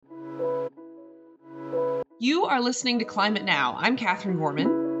You are listening to Climate Now. I'm Catherine Gorman.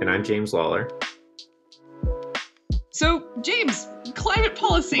 And I'm James Lawler. So, James, climate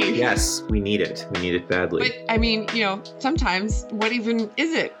policy. Yes, we need it. We need it badly. But, I mean, sometimes what even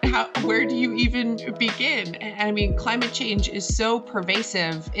is it? Where do you even begin? I mean, climate change is so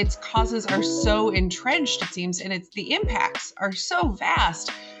pervasive. Its causes are so entrenched, it seems, and the impacts are so vast.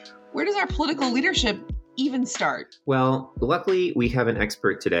 Where does our political leadership even start? Well, luckily, we have an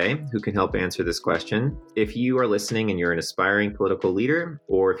expert today who can help answer this question. If you are listening and you're an aspiring political leader,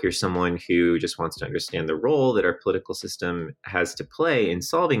 or if you're someone who just wants to understand the role that our political system has to play in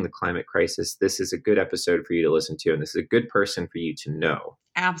solving the climate crisis, this is a good episode for you to listen to, and this is a good person for you to know.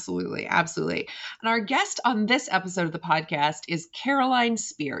 Absolutely. Absolutely. And our guest on this episode of the podcast is Caroline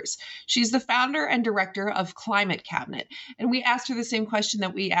Spears. She's the founder and director of Climate Cabinet. And we asked her the same question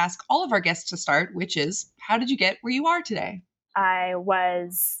that we ask all of our guests to start, which is, how did you get where you are today? I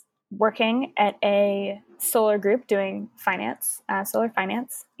was working at a solar group doing solar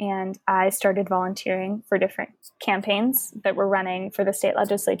finance, and I started volunteering for different campaigns that were running for the state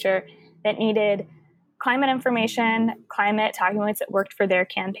legislature that needed climate information, climate talking points that worked for their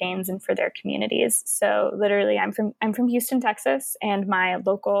campaigns and for their communities. So literally, I'm from Houston, Texas, and my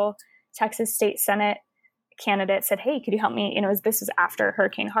local Texas State Senate candidate said, "Hey, could you help me?" This was after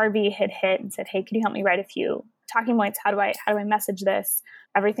Hurricane Harvey had hit, and said, "Hey, could you help me write a few talking points? How do I message this?"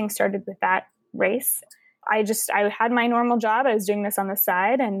 Everything started with that race. I had my normal job. I was doing this on the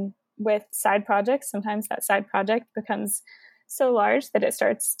side, and with side projects, sometimes that side project becomes so large that it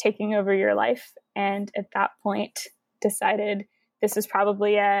starts taking over your life. And at that point, decided this was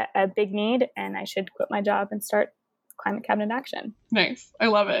probably a big need, and I should quit my job and start Climate Cabinet Action. Nice. I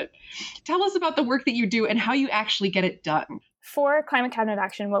love it. Tell us about the work that you do and how you actually get it done. For Climate Cabinet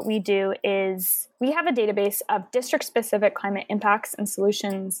Action, what we do is we have a database of district-specific climate impacts and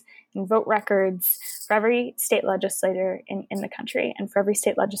solutions and vote records for every state legislator in the country and for every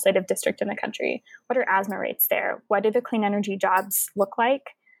state legislative district in the country. What are asthma rates there? What do the clean energy jobs look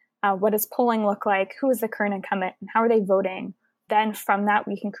like? What does polling look like? Who is the current incumbent? And how are they voting? Then from that,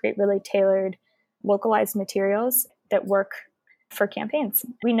 we can create really tailored, localized materials that work for campaigns.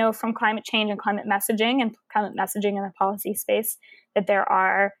 We know from climate change and climate messaging in the policy space that there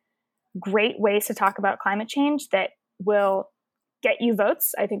are great ways to talk about climate change that will get you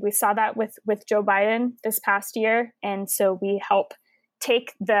votes. I think we saw that with Joe Biden this past year. And so we help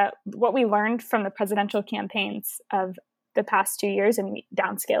take what we learned from the presidential campaigns of the past 2 years and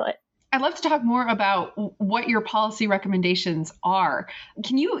downscale it. I'd love to talk more about what your policy recommendations are.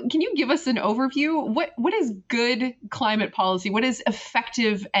 Can you give us an overview? What is good climate policy? What is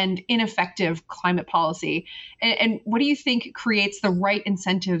effective and ineffective climate policy? And what do you think creates the right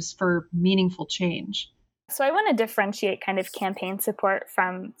incentives for meaningful change? So I want to differentiate kind of campaign support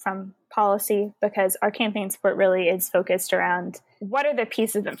from policy, because our campaign support really is focused around what are the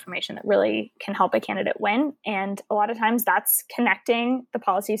pieces of information that really can help a candidate win. And a lot of times that's connecting the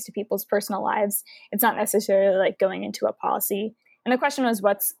policies to people's personal lives. It's not necessarily like going into a policy. And the question was,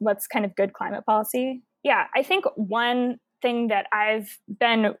 what's kind of good climate policy? Yeah, I think one thing that I've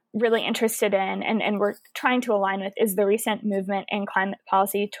been really interested in and we're trying to align with is the recent movement in climate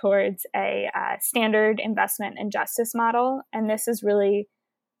policy towards a standard investment and justice model. And this is really,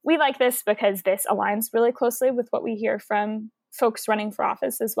 we like this because this aligns really closely with what we hear from folks running for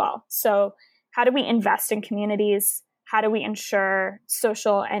office as well. So how do we invest in communities? How do we ensure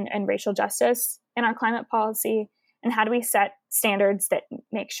social and racial justice in our climate policy? And how do we set standards that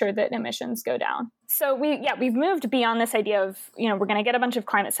make sure that emissions go down? So we've moved beyond this idea of, we're going to get a bunch of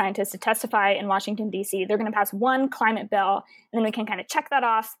climate scientists to testify in Washington, D.C. They're going to pass one climate bill, and then we can kind of check that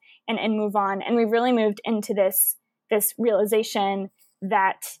off and move on. And we've really moved into this realization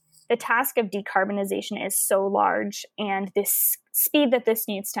that the task of decarbonization is so large, and this speed that this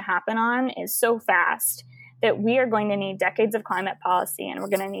needs to happen on is so fast that we are going to need decades of climate policy, and we're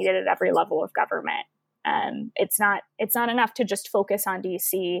going to need it at every level of government. It's not enough to just focus on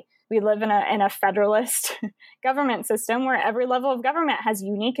DC. We live in a federalist government system where every level of government has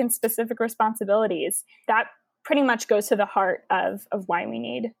unique and specific responsibilities. That pretty much goes to the heart of why we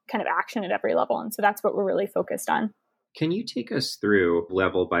need kind of action at every level. And so that's what we're really focused on. Can you take us through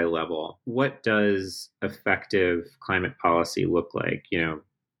level by level? What does effective climate policy look like?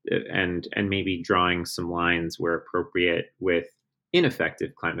 And maybe drawing some lines where appropriate with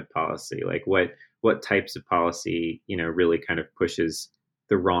ineffective climate policy. Like what types of policy, really kind of pushes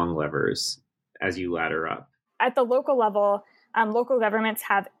the wrong levers as you ladder up? At the local level, local governments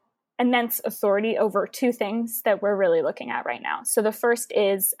have immense authority over two things that we're really looking at right now. So the first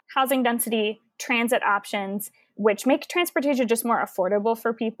is housing density, transit options, which make transportation just more affordable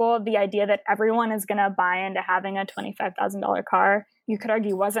for people. The idea that everyone is going to buy into having a $25,000 car, you could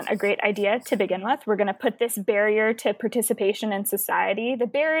argue wasn't a great idea to begin with. We're going to put this barrier to participation in society, the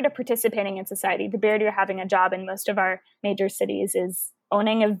barrier to participating in society, the barrier to having a job in most of our major cities is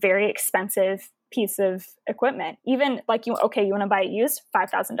owning a very expensive piece of equipment. Even like you want to buy it used,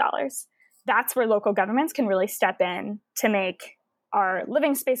 $5,000. That's where local governments can really step in to make our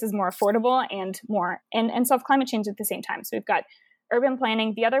living spaces more affordable and solve climate change at the same time. So we've got urban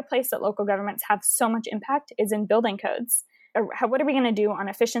planning. The other place that local governments have so much impact is in building codes. What are we going to do on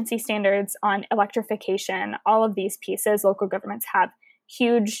efficiency standards, on electrification, all of these pieces? Local governments have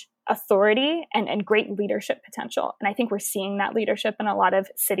huge authority and great leadership potential. And I think we're seeing that leadership in a lot of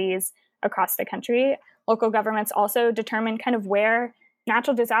cities across the country. Local governments also determine kind of where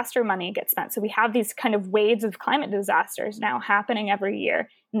natural disaster money gets spent. So we have these kind of waves of climate disasters now happening every year,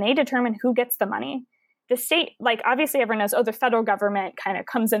 and they determine who gets the money. The state, like obviously everyone knows, the federal government kind of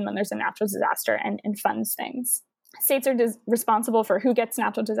comes in when there's a natural disaster and funds things. States are responsible for who gets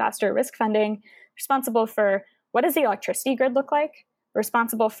natural disaster risk funding, responsible for what does the electricity grid look like,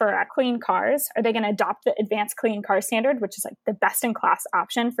 responsible for clean cars. Are they going to adopt the advanced clean car standard, which is like the best in class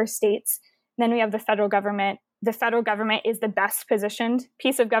option for states? And then we have the federal government. The federal government is the best positioned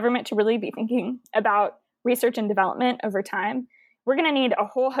piece of government to really be thinking about research and development over time. We're going to need a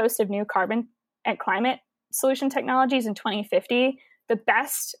whole host of new carbon and climate solution technologies in 2050. The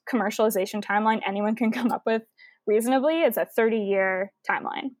best commercialization timeline anyone can come up with reasonably is a 30-year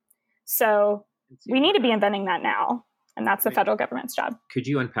timeline. So we need to be inventing that now. And that's the federal government's job. Could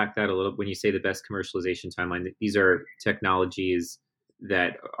you unpack that a little? When you say the best commercialization timeline, these are technologies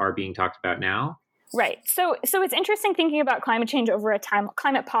that are being talked about now? Right. So it's interesting thinking about climate change over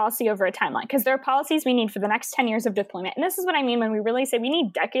climate policy over a timeline, because there are policies we need for the next 10 years of deployment. And this is what I mean when we really say we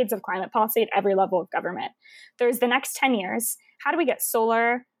need decades of climate policy at every level of government. There's the next 10 years. How do we get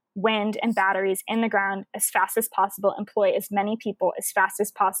solar, wind, and batteries in the ground as fast as possible, employ as many people as fast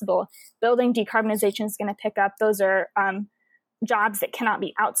as possible? Building decarbonization is going to pick up. Those are jobs that cannot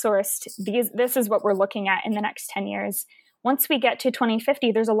be outsourced. This is what we're looking at in the next 10 years. Once we get to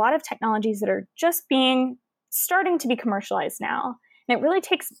 2050, there's a lot of technologies that are just starting to be commercialized now. And it really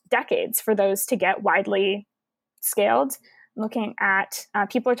takes decades for those to get widely scaled. I'm looking at,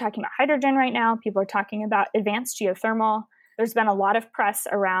 people are talking about hydrogen right now. People are talking about advanced geothermal. There's been a lot of press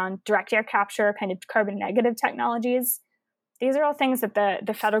around direct air capture, kind of carbon negative technologies. These are all things that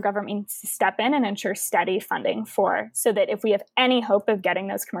the federal government needs to step in and ensure steady funding for, so that if we have any hope of getting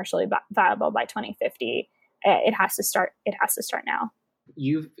those commercially viable by 2050, it has to start now.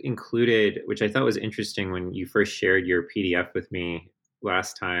 You've included, which I thought was interesting when you first shared your PDF with me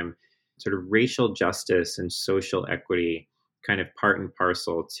last time, sort of racial justice and social equity kind of part and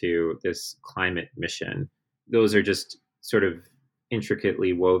parcel to this climate mission. Those are just sort of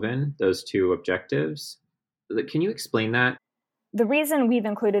intricately woven, those two objectives. Can you explain that? The reason we've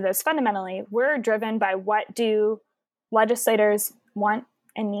included those, fundamentally, we're driven by what do legislators want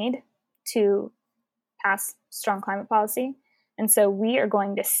and need to pass strong climate policy. And so we are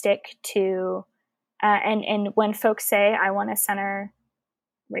going to stick to, and when folks say, I want to center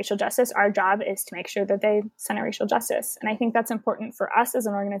racial justice, our job is to make sure that they center racial justice. And I think that's important for us as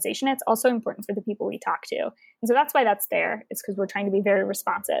an organization. It's also important for the people we talk to. And so that's why that's there. It's because we're trying to be very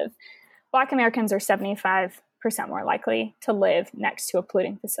responsive. Black Americans are 75% more likely to live next to a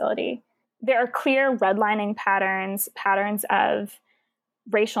polluting facility. There are clear redlining patterns of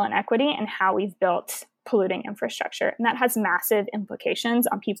racial inequity and how we've built polluting infrastructure. And that has massive implications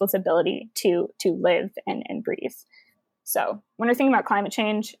on people's ability to live and breathe. So when we're thinking about climate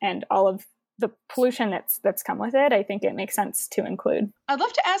change and all of the pollution that's come with it, I think it makes sense to include. I'd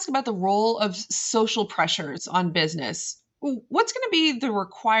love to ask about the role of social pressures on business. What's going to be the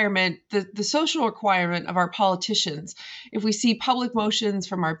requirement, the social requirement of our politicians if we see public motions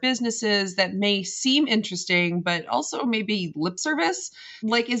from our businesses that may seem interesting, but also maybe lip service?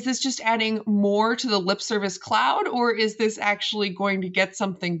 Like, is this just adding more to the lip service cloud, or is this actually going to get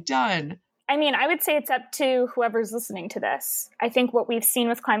something done? I mean, I would say it's up to whoever's listening to this. I think what we've seen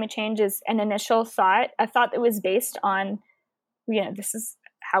with climate change is an initial thought, a thought that was based on, this is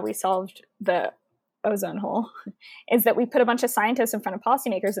how we solved the ozone hole, is that we put a bunch of scientists in front of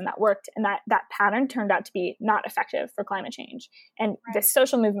policymakers and that worked. And that pattern turned out to be not effective for climate change. And right. This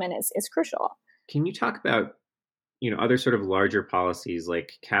social movement is crucial. Can you talk about, other sort of larger policies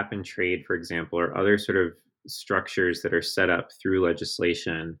like cap and trade, for example, or other sort of structures that are set up through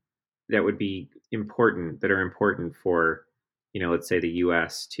legislation that would be important, that are important for let's say the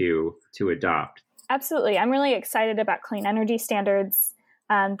US to adopt? Absolutely. I'm really excited about clean energy standards.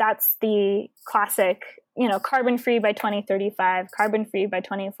 That's the classic, carbon free by 2035, carbon free by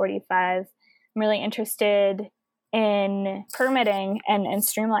 2045. I'm really interested in permitting and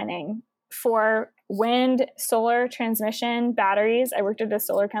streamlining for wind, solar, transmission, batteries. I worked at a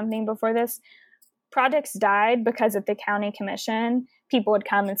solar company before this. Projects died because at the county commission, people would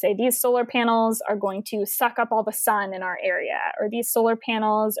come and say, these solar panels are going to suck up all the sun in our area, or these solar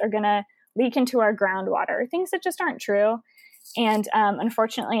panels are going to leak into our groundwater, things that just aren't true. And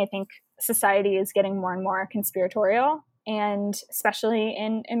unfortunately, I think society is getting more and more conspiratorial, and especially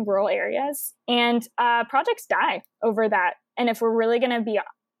in rural areas. And projects die over that. And if we're really going to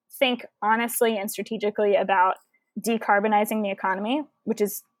think honestly and strategically about decarbonizing the economy, which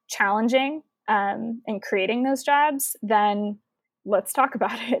is challenging, and creating those jobs, then let's talk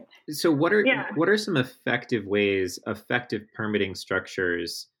about it. So what are some effective permitting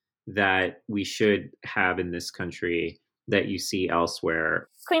structures that we should have in this country that you see elsewhere?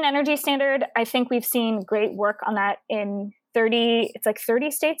 Clean energy standard, I think we've seen great work on that in 30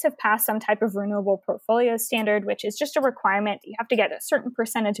 states have passed some type of renewable portfolio standard, which is just a requirement. You have to get a certain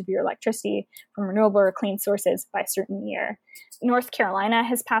percentage of your electricity from renewable or clean sources by a certain year. North Carolina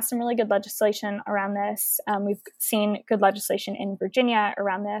has passed some really good legislation around this. We've seen good legislation in Virginia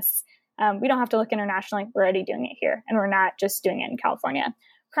around this. We don't have to look internationally. We're already doing it here, and we're not just doing it in California.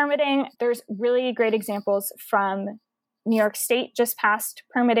 Permitting, there's really great examples from New York State just passed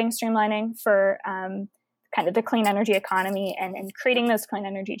permitting streamlining for kind of the clean energy economy and creating those clean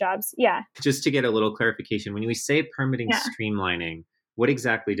energy jobs. Yeah. Just to get a little clarification, when we say permitting streamlining, what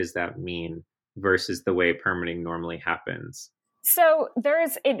exactly does that mean versus the way permitting normally happens? So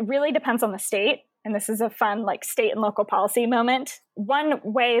it really depends on the state. And this is a fun state and local policy moment. One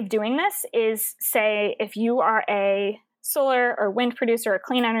way of doing this is, say, if you are a solar or wind producer or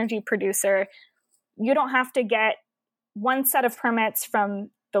clean energy producer, you don't have to get one set of permits from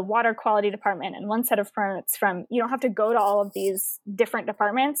the water quality department and one set of permits you don't have to go to all of these different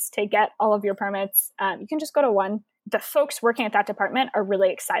departments to get all of your permits. You can just go to one. The folks working at that department are really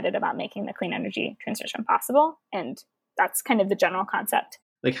excited about making the clean energy transition possible. And that's kind of the general concept.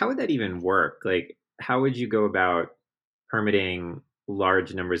 How would that even work? How would you go about permitting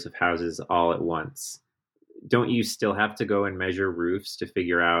large numbers of houses all at once? Don't you still have to go and measure roofs to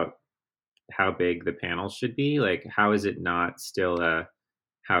figure out how big the panels should be? How is it not still a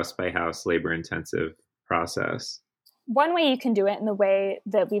house by house labor intensive process? One way you can do it, in the way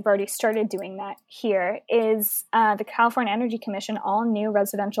that we've already started doing that here, is the California Energy Commission. All new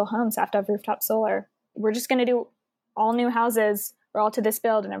residential homes have to have rooftop solar. We're just going to do all new houses. We're all to this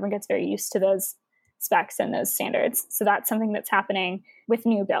build, and everyone gets very used to those specs and those standards. So that's something that's happening with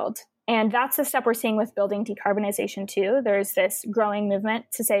new build. And that's the step we're seeing with building decarbonization too. There's this growing movement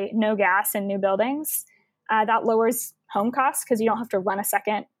to say no gas in new buildings. That lowers home costs because you don't have to run a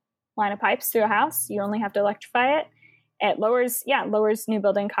second line of pipes through a house. You only have to electrify it. It lowers new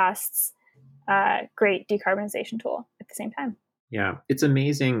building costs. Great decarbonization tool at the same time. Yeah, it's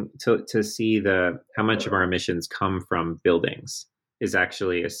amazing to see how much of our emissions come from buildings is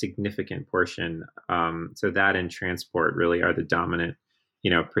actually a significant portion. So that and transport really are the dominant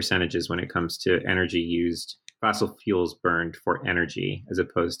percentages when it comes to energy used, fossil fuels burned for energy as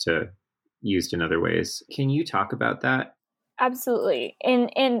opposed to used in other ways. Can you talk about that? Absolutely.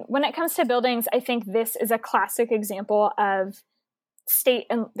 And when it comes to buildings, I think this is a classic example of state,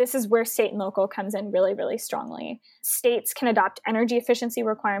 and this is where state and local comes in really, really strongly. States can adopt energy efficiency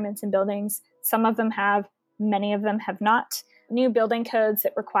requirements in buildings. Some of them have, many of them have not. New building codes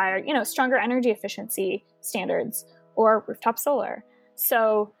that require, stronger energy efficiency standards or rooftop solar.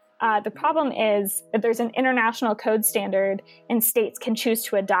 So the problem is that there's an international code standard and states can choose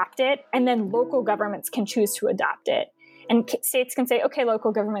to adopt it, and then local governments can choose to adopt it. And states can say, okay,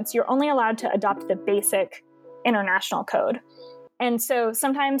 local governments, you're only allowed to adopt the basic international code. And so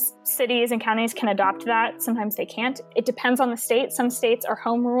sometimes cities and counties can adopt that. Sometimes they can't. It depends on the state. Some states are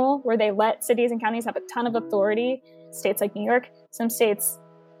home rule, where they let cities and counties have a ton of authority. States like New York, some states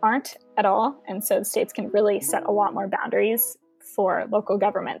aren't at all. And so the states can really set a lot more boundaries for local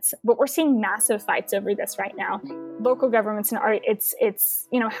governments. But we're seeing massive fights over this right now. Local governments and it's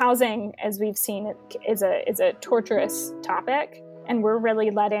housing, as we've seen, is a torturous topic, and we're really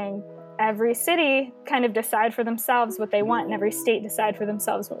letting every city kind of decide for themselves what they want, and every state decide for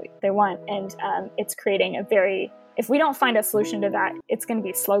themselves what they want. And it's creating if we don't find a solution to that, it's going to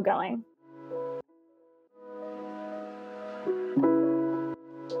be slow going.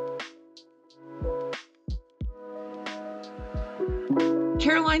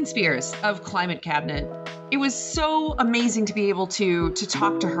 Caroline Spears of Climate Cabinet. It was so amazing to be able to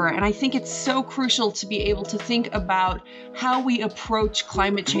talk to her, and I think it's so crucial to be able to think about how we approach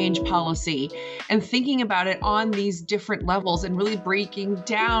climate change policy and thinking about it on these different levels and really breaking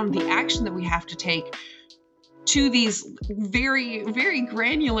down the action that we have to take to these very, very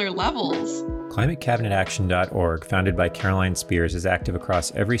granular levels. ClimateCabinetAction.org, founded by Caroline Spears, is active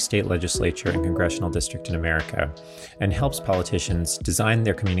across every state legislature and congressional district in America and helps politicians design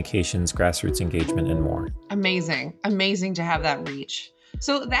their communications, grassroots engagement, and more. Amazing. Amazing to have that reach.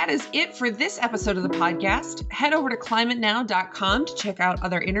 So that is it for this episode of the podcast. Head over to climatenow.com to check out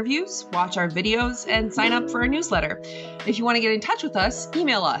other interviews, watch our videos, and sign up for our newsletter. If you want to get in touch with us,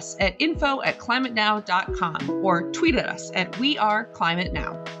 email us at info@climatenow.com or tweet at us at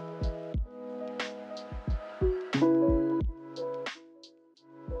WeAreClimateNow.